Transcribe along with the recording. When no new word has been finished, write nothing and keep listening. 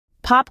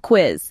Pop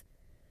quiz.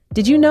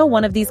 Did you know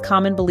one of these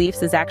common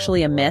beliefs is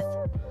actually a myth?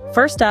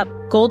 First up,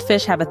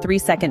 goldfish have a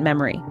 3-second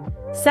memory.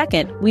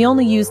 Second, we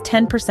only use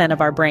 10% of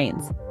our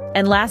brains.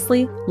 And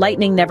lastly,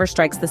 lightning never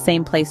strikes the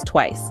same place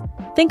twice.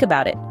 Think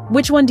about it.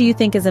 Which one do you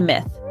think is a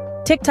myth?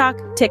 Tick-tock,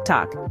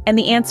 tick-tock. And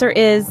the answer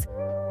is,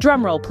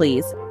 drumroll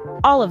please,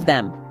 all of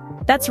them.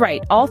 That's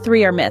right, all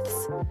 3 are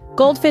myths.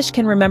 Goldfish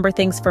can remember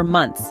things for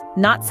months,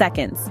 not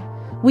seconds.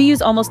 We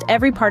use almost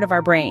every part of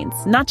our brains,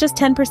 not just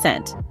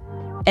 10%.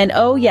 And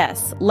oh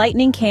yes,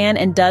 lightning can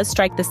and does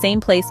strike the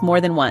same place more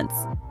than once.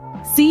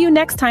 See you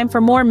next time for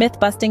more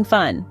myth-busting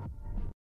fun.